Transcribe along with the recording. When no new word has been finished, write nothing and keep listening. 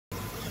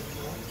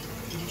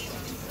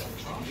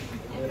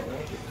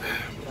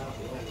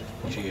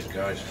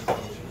guys.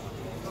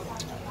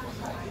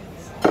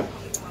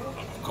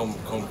 I've come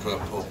to a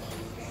pub.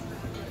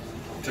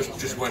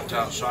 Just went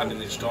outside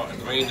and it started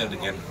raining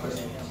again.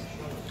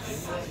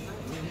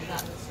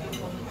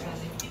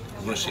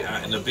 I'm going to sit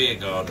out in the beer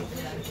garden.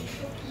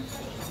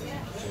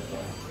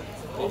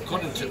 Well,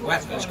 according to the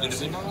weather, it's going to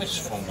be nice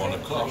from 1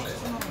 o'clock.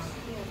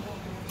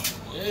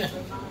 Yeah. Do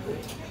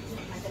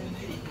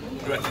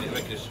you reckon it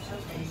reckons?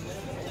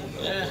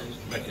 Yeah, I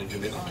reckon it's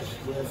going to be nice.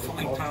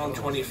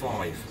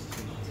 £5.25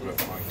 for a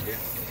pint here.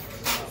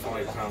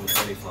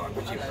 £5.25,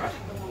 which is bad.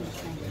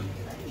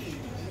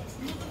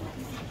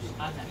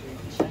 I'm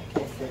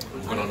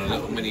going on a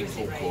little mini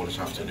pub crawl this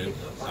afternoon.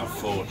 I have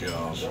 4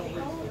 jars.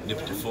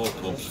 Nipped to 4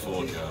 pubs,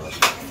 4 jars.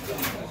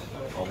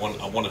 I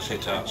want to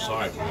sit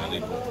outside really,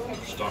 but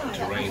it's starting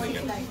to rain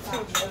again.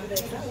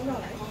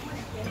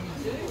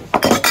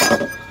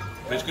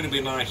 But it's going to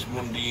be nice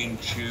Monday and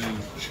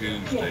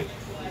Tuesday.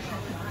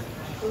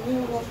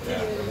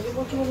 Yeah.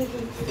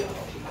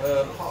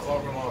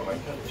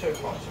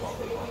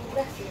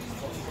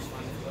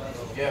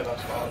 Yeah,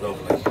 that's fine.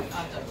 Lovely.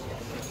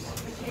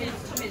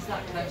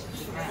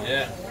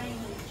 Yeah.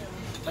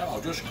 No, I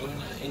was just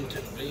going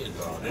into the beer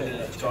garden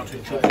and it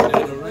started chucking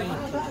down the rain.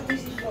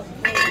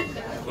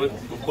 But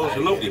it's a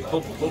lovely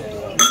pub.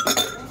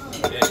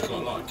 Yeah, it's got a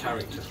lot of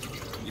character.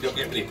 You don't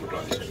get many pubs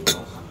like this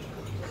anymore.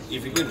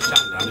 If you go to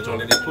Sandown, there's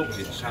already pubs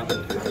in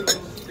Sandown.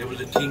 There was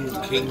a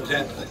King's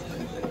Head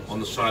on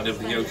the side of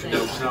the Ocean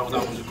Hotel.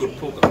 That was a good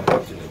pub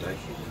back in the day.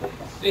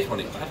 This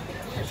one ain't bad.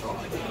 It's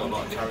alright. It's got a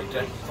lot of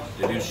character.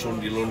 They do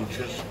Sunday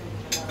lunches.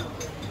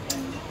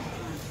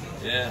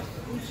 Yeah,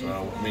 so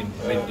I'm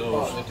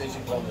indoors.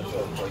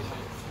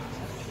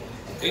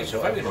 It's a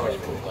very nice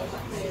pub.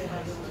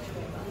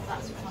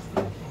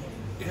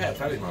 Yeah,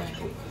 very nice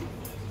pub.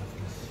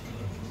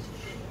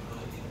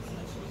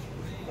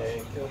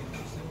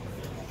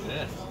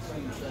 Yeah.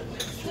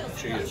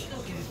 Cheers.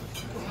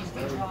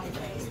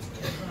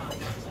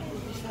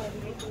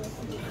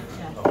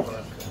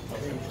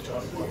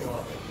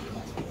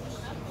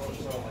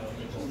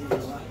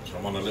 So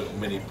I'm on a little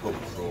mini pub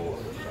crawl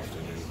this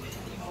afternoon.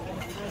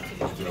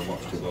 Just going to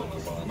watch the world go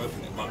by. I'm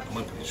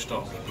hoping it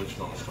stops, but it's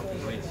not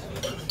stopping raining.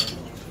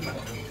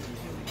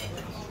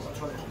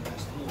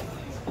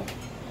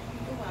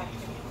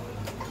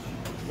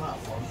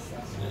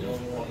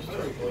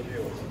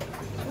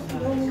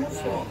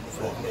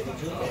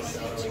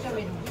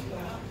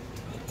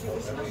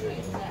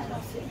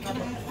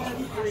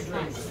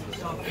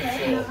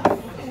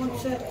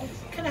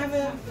 Can I have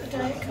a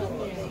Diet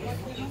Coke?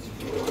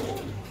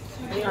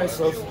 Any ice,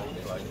 love?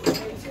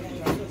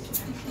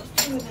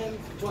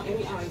 Want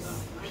any ice?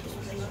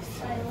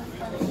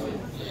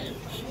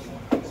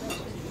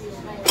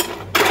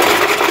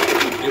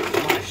 It was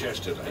nice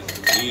yesterday,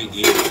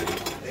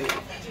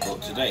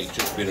 but today it's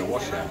just been a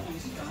washout.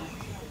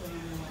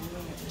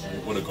 I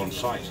would have gone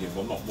sightseeing,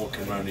 but I'm not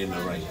walking around in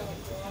the rain.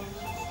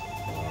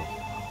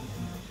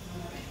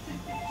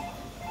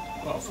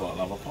 Well, I thought I'd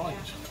have a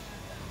pint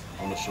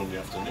on a Sunday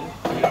afternoon.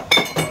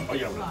 Are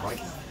you having a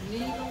pint?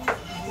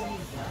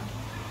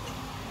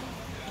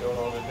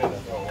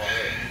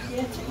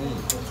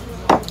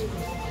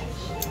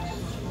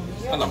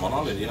 And I'm on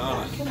holiday,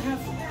 aren't I? Can I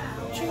have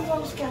 2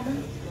 roast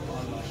gammon,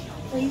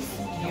 please?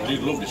 You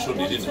did lovely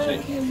Sunday, didn't you?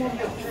 Turkey and 1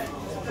 beef.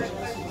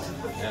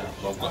 Yeah,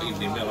 well, I've got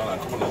evening meal, I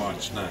just want a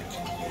light snack.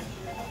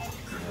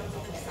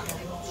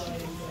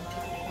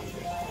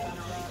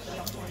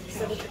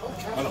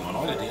 Well, I'm on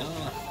holiday, aren't I?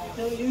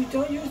 No, you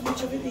don't use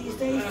much of it these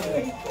days, do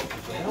you?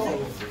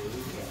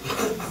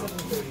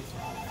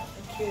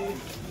 Thank you.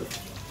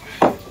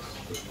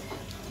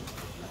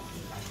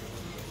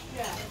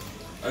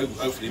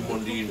 Hopefully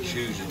Monday and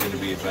Tuesday is going to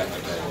be a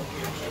better day.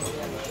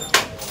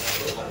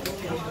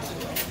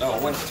 No, I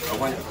went to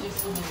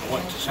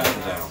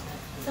Sandown.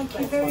 Thank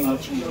you very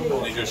much indeed.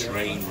 And it just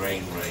rained.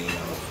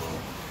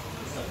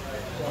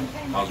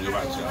 I'll go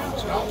back to the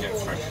hotel, get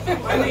fresh in the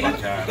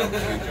car.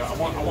 I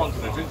want to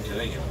drink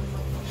today, you know.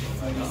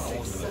 No, I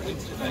want to drink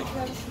today.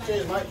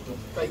 Cheers, mate.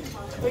 Thank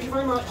you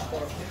very much.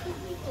 But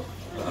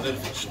I don't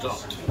think it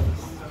stopped.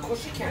 Of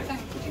course you can.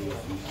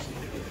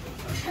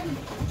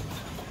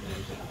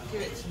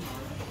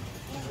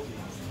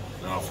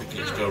 No, I think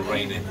it's still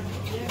raining.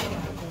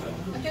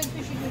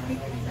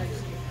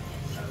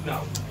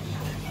 No.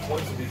 So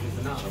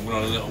I'm going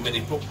on a little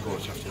mini pub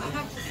course afternoon.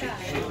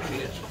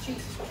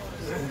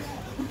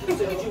 So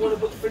did you want to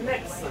book for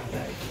next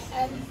Sunday?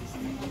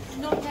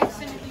 Not next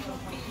Sunday,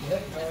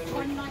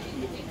 one night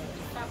in the week.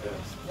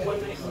 One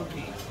night in the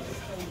week.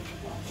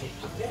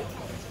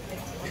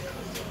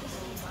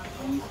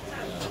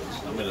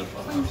 I'm in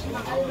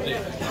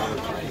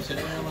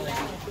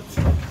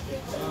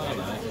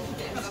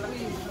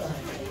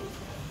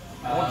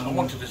I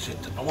wanted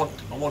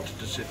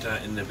to sit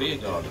out in the beer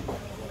garden.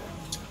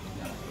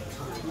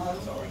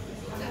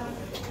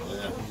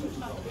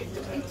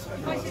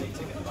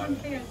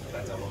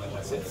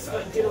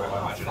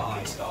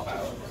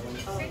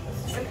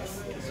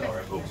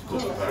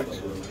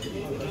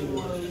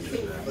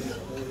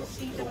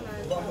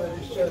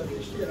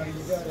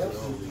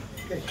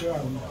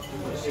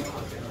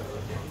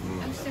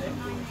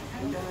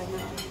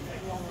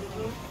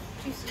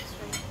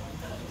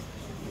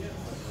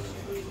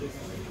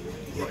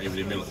 Not even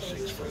a meal at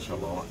 6 for so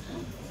long.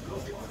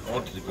 I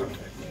wanted to go to,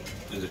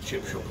 there's a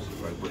chip shop up the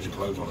road, but it's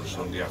closed on a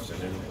Sunday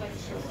afternoon.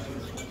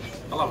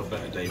 I'll have a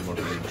better day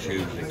Monday and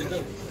Tuesday because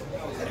it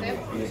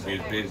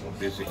won't be as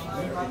busy.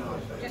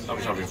 I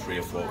was having 3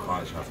 or 4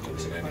 pints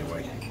afternoon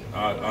anyway.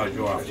 How's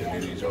your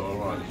afternoon? Is it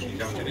alright? Is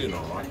your afternoon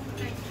alright?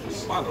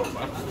 Mine not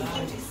bad.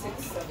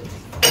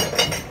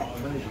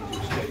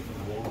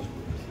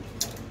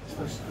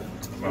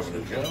 I'm having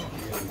a jar.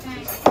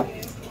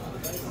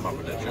 I'm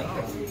having a jar.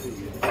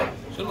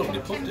 It's a lovely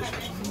pub, this is.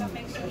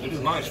 They do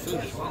nice food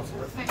as well.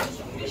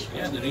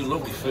 Yeah, they do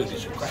lovely food.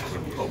 It's a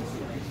cracking pub.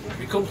 If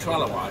you come to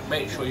Alawite,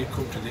 make sure you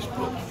come to this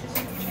pub.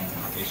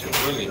 It's a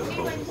brilliant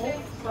pub.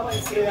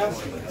 Yeah.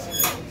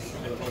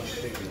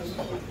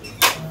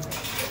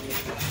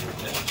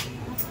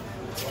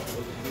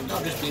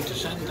 I've just been to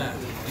Sandown.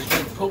 There's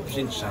no pubs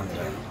in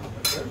Sandown.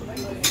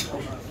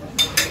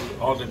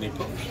 Hardly any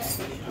pubs.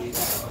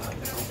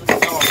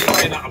 No, I'm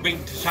saying that I've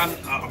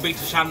been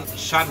to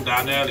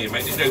Sandown earlier,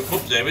 mate. There's no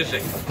pubs there, is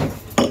there?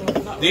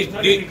 These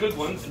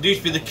used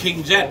to be the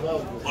King's Head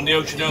on the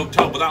Ocean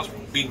Hotel, but that's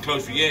been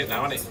closed for years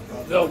now, hasn't it?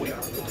 No,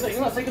 you're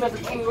not thinking of the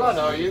King Lud,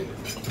 are you?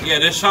 Yeah,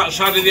 the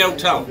side of the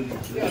hotel.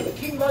 Yeah, the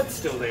King Lud's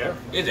still there.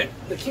 Is it?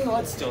 The King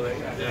Lud's still there,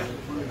 Yeah.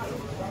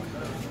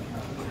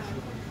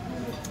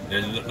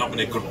 There's not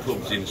many good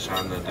pubs in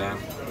Sandown.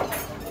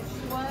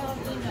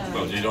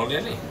 Well, there's only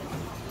any.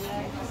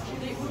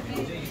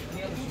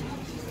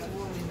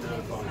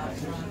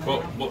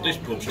 But this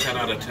pub's 10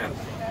 out of 10.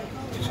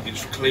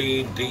 It's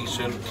clean,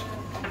 decent,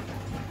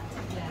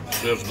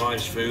 serves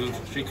nice food,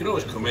 so you can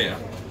always come here.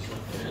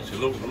 Yeah, it's a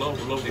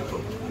lovely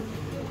pub.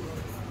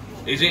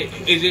 Is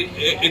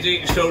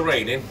it still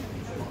raining?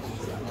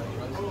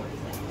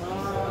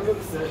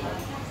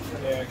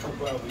 Yeah,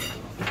 well,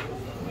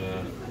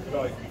 Yeah.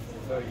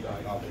 very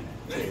light.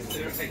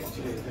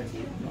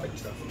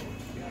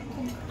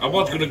 I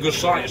was going to go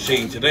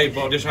sightseeing today,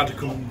 but I just had to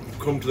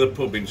come to the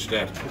pub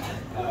instead.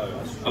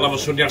 I'll have a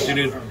Sunday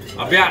afternoon.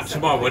 I'll be out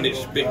tomorrow when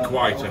it's a bit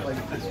quieter.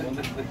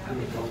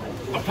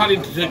 I'm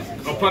planning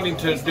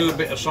to do a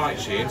bit of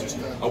sightseeing.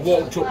 I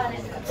walked up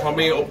from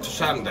here up to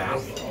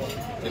Sandown,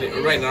 and it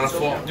rained, and I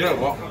thought, do you know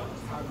what?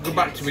 Go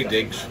back to my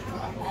digs.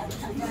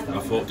 I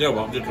thought, do you know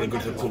what? I'm just going to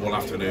go to the pub all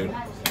afternoon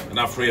and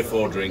have 3 or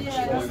 4 drinks.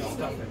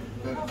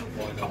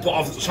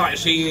 I'll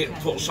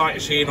put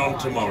sightseeing on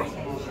tomorrow.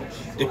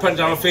 Depends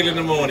how I feel in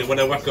the morning when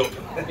I wake up.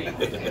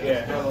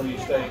 Yeah, how long are you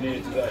staying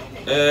here today?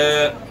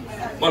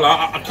 Well,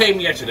 I came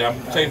yesterday. I'm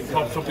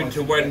popped up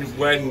into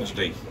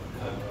Wednesday.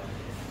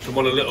 So I'm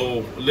on a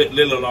little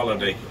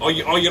holiday. Are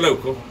you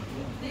local?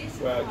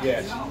 Well,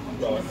 yes,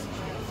 right.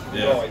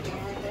 Yeah. Right.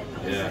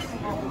 Yeah.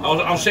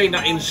 I was saying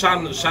that in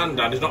Sandown,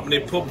 there's not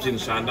many pubs in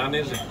Sandown,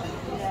 is there?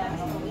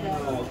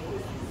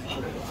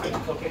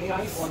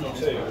 1 or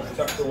 2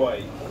 tucked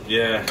away.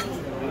 Yeah.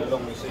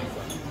 Along the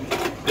seafront.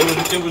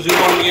 There was a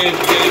one years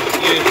ago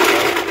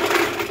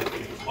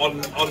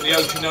on the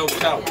Ocean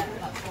Hotel.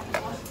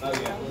 Oh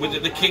yeah. Was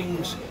it the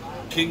King's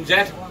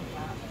Head?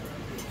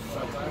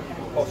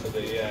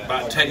 Possibly, yeah.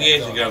 About 10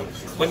 years ago.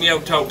 When the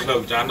hotel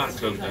closed down, that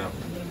closed down.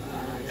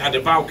 It had a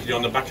balcony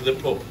on the back of the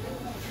pub.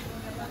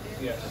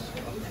 Yes.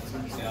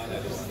 Yeah, I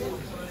know.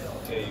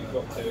 Yeah, you've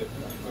got to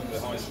from the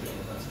high street.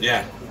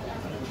 Yeah.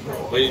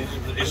 But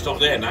it's not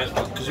there now,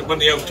 because when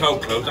the hotel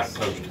closed, that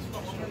closed.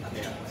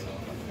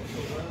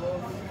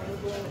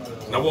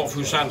 And I walked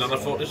through Sandown and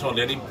I thought, there's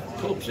hardly any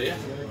pubs here.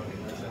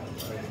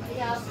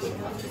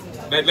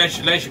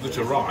 Unless you go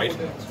to ride,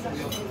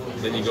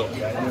 then you got...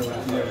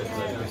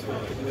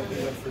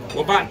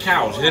 What about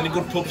Cows? Is there any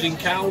good pubs in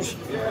Cows?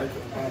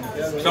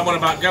 Someone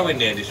about going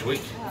there this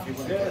week.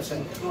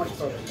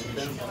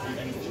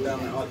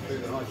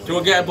 Do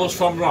I get a bus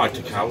from Rye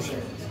to Cows?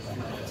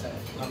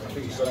 I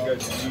think you've got to go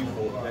to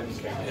Newport and then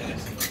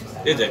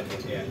Kent. Is it?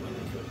 Yeah.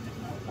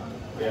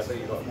 Yeah, I think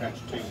you've got to catch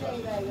 2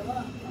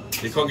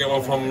 buses. You can't get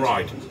one from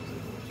Ride?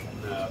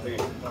 No, I think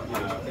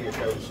it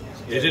goes...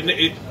 Yeah, Is it? you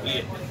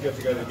have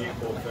to go to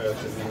Newport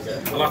first and then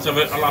get... I'll have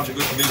to go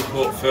to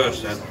Newport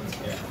first then.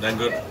 Yeah. Then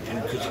go...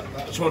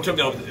 Because someone told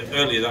me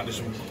earlier that there's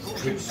some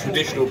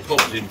traditional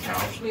pubs in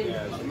Cows.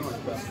 Yeah, it's a nice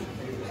bus.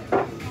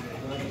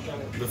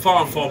 They're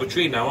far and far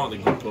between now, aren't they,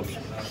 good pubs?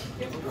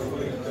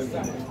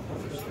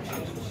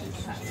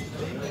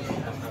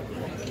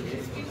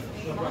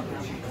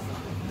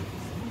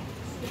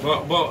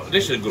 Well,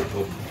 this is a good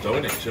pub, though,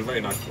 isn't it? It's a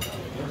very nice pub.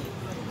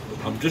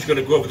 I'm just going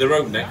to go over the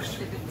road next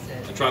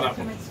and try that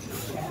one.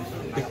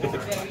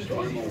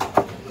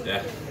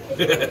 Yeah.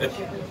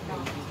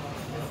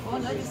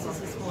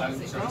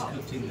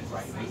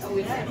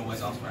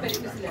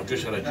 I've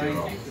just had a drink.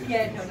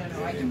 Yeah,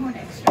 no, I do one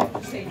extra.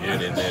 Yeah,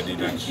 they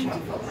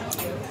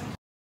did.